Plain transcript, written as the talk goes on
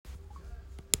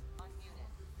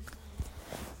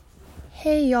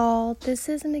Hey y'all, this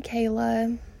is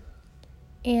Michaela,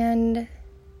 and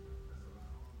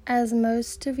as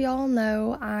most of y'all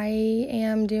know, I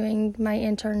am doing my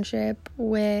internship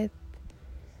with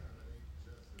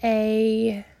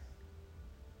a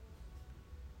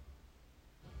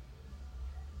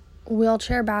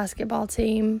wheelchair basketball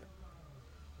team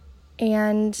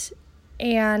and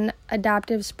an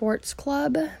adaptive sports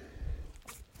club.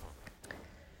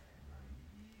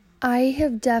 I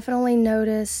have definitely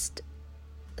noticed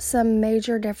some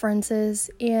major differences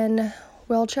in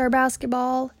wheelchair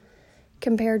basketball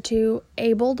compared to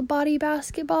able-bodied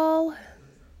basketball.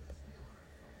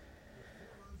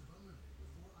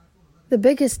 The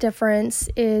biggest difference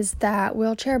is that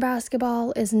wheelchair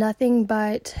basketball is nothing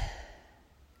but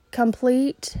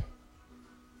complete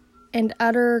and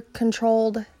utter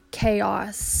controlled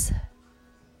chaos.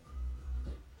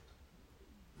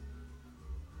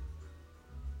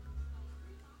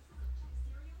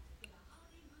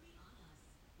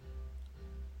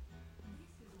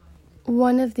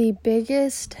 One of the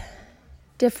biggest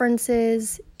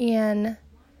differences in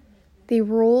the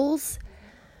rules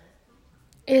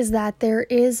is that there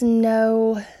is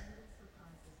no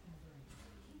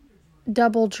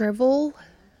double dribble,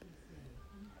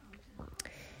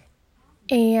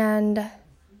 and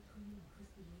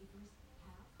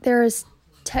there is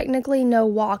technically no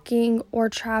walking or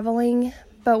traveling,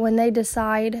 but when they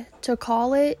decide to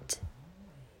call it,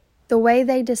 the way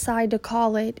they decide to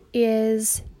call it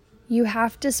is you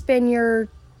have to spin your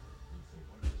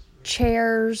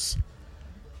chair's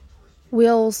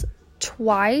wheels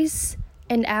twice,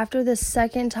 and after the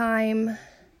second time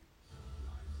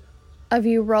of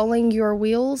you rolling your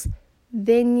wheels,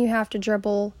 then you have to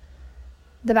dribble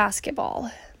the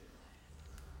basketball.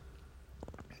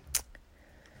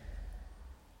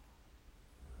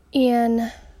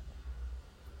 In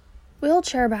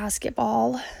wheelchair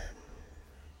basketball,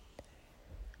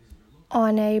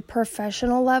 on a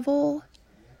professional level,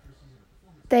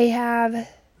 they have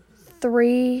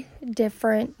 3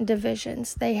 different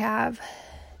divisions. They have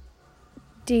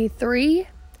D3,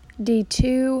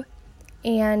 D2,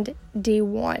 and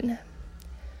D1.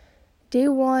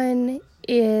 D1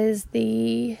 is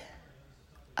the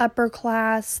upper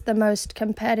class, the most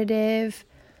competitive,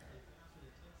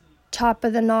 top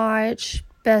of the notch,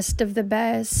 best of the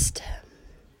best.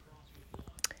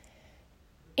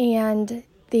 And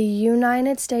the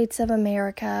United States of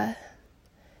America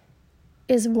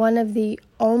is one of the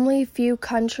only few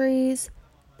countries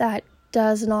that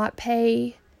does not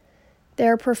pay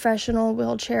their professional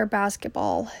wheelchair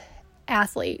basketball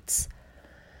athletes.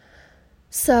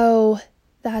 So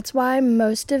that's why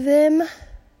most of them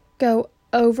go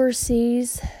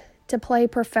overseas to play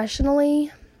professionally.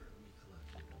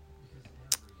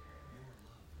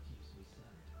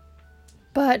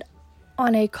 But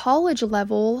on a college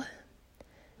level,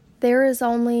 there is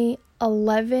only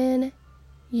 11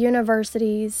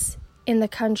 universities in the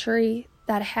country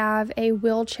that have a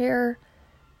wheelchair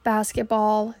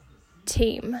basketball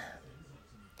team.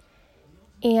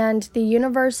 And the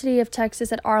University of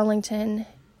Texas at Arlington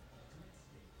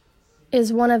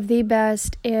is one of the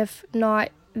best, if not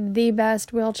the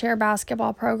best, wheelchair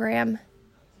basketball program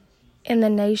in the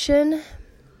nation.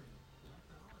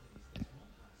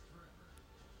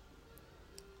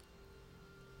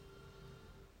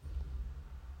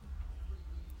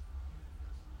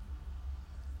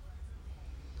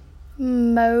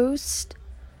 Most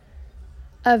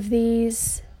of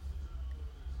these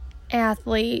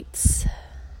athletes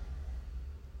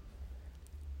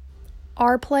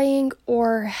are playing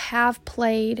or have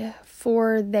played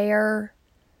for their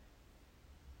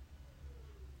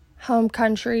home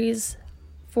countries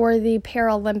for the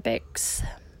Paralympics.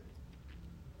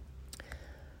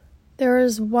 There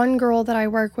is one girl that I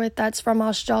work with that's from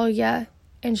Australia,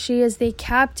 and she is the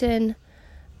captain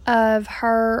of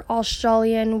her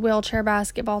Australian wheelchair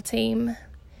basketball team.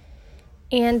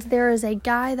 And there is a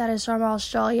guy that is from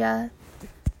Australia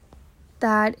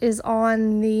that is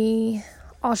on the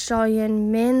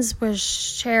Australian men's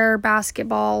wheelchair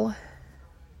basketball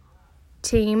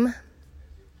team.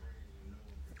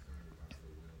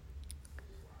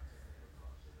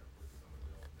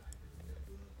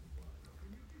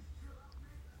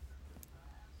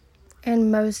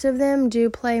 And most of them do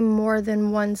play more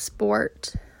than one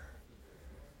sport.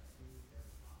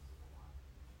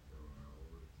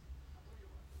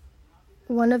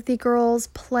 One of the girls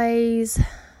plays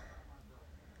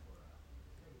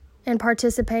and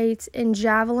participates in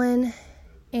javelin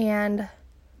and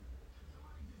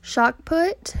shot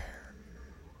put.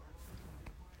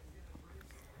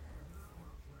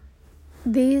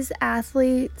 These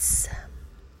athletes,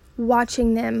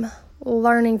 watching them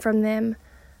learning from them,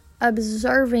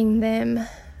 observing them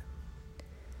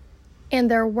and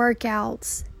their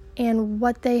workouts and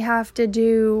what they have to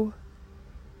do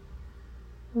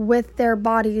with their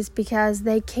bodies because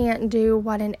they can't do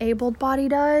what an able body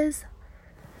does.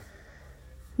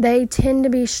 They tend to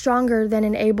be stronger than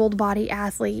an able-bodied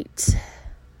athlete.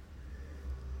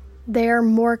 They're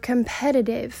more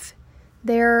competitive.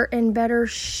 They're in better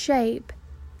shape.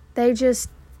 They just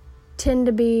tend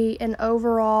to be an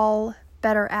overall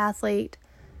better athlete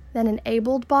than an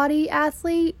able-bodied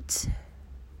athlete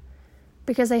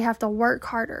because they have to work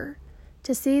harder.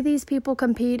 To see these people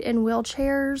compete in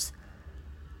wheelchairs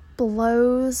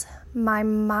blows my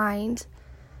mind.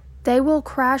 They will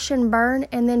crash and burn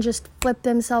and then just flip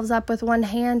themselves up with one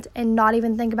hand and not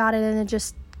even think about it and then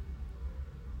just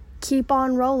keep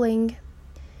on rolling.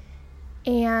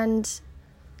 And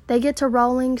they get to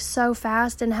rolling so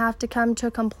fast and have to come to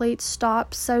a complete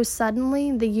stop so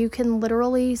suddenly that you can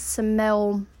literally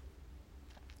smell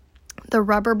the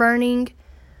rubber burning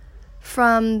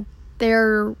from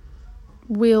their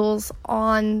wheels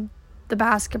on the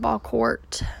basketball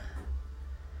court.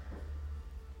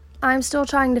 I'm still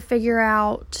trying to figure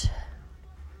out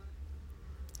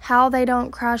how they don't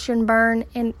crash and burn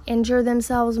and injure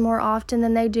themselves more often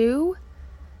than they do,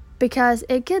 because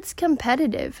it gets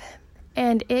competitive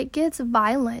and it gets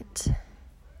violent.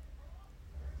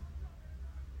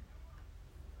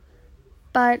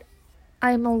 But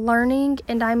I'm learning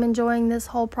and I'm enjoying this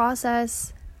whole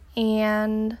process,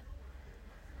 and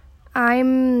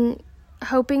I'm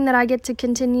hoping that I get to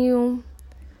continue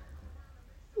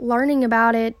learning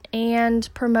about it and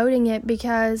promoting it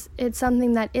because it's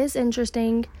something that is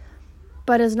interesting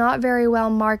but is not very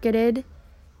well marketed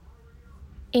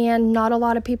and not a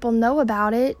lot of people know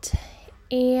about it.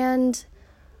 And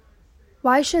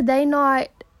why should they not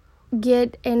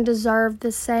get and deserve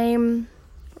the same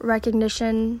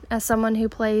recognition as someone who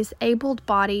plays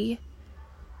able-bodied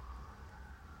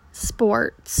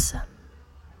sports?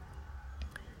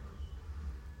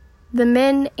 The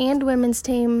men and women's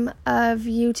team of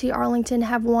UT Arlington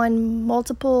have won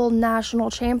multiple national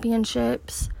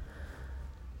championships,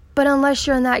 but unless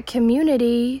you're in that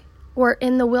community or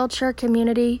in the wheelchair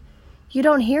community, you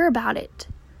don't hear about it.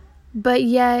 But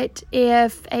yet,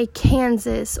 if a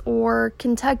Kansas or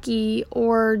Kentucky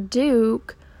or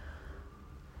Duke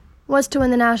was to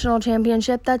win the national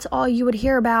championship, that's all you would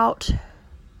hear about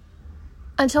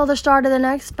until the start of the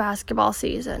next basketball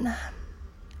season.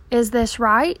 Is this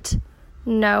right?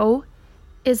 No.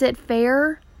 Is it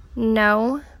fair?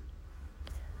 No.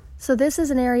 So this is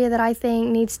an area that I think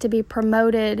needs to be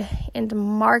promoted and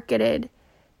marketed.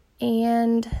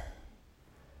 And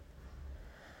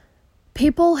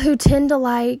people who tend to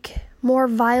like more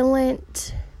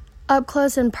violent,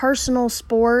 up-close and personal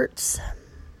sports,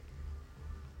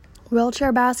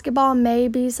 wheelchair basketball may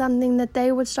be something that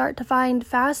they would start to find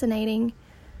fascinating.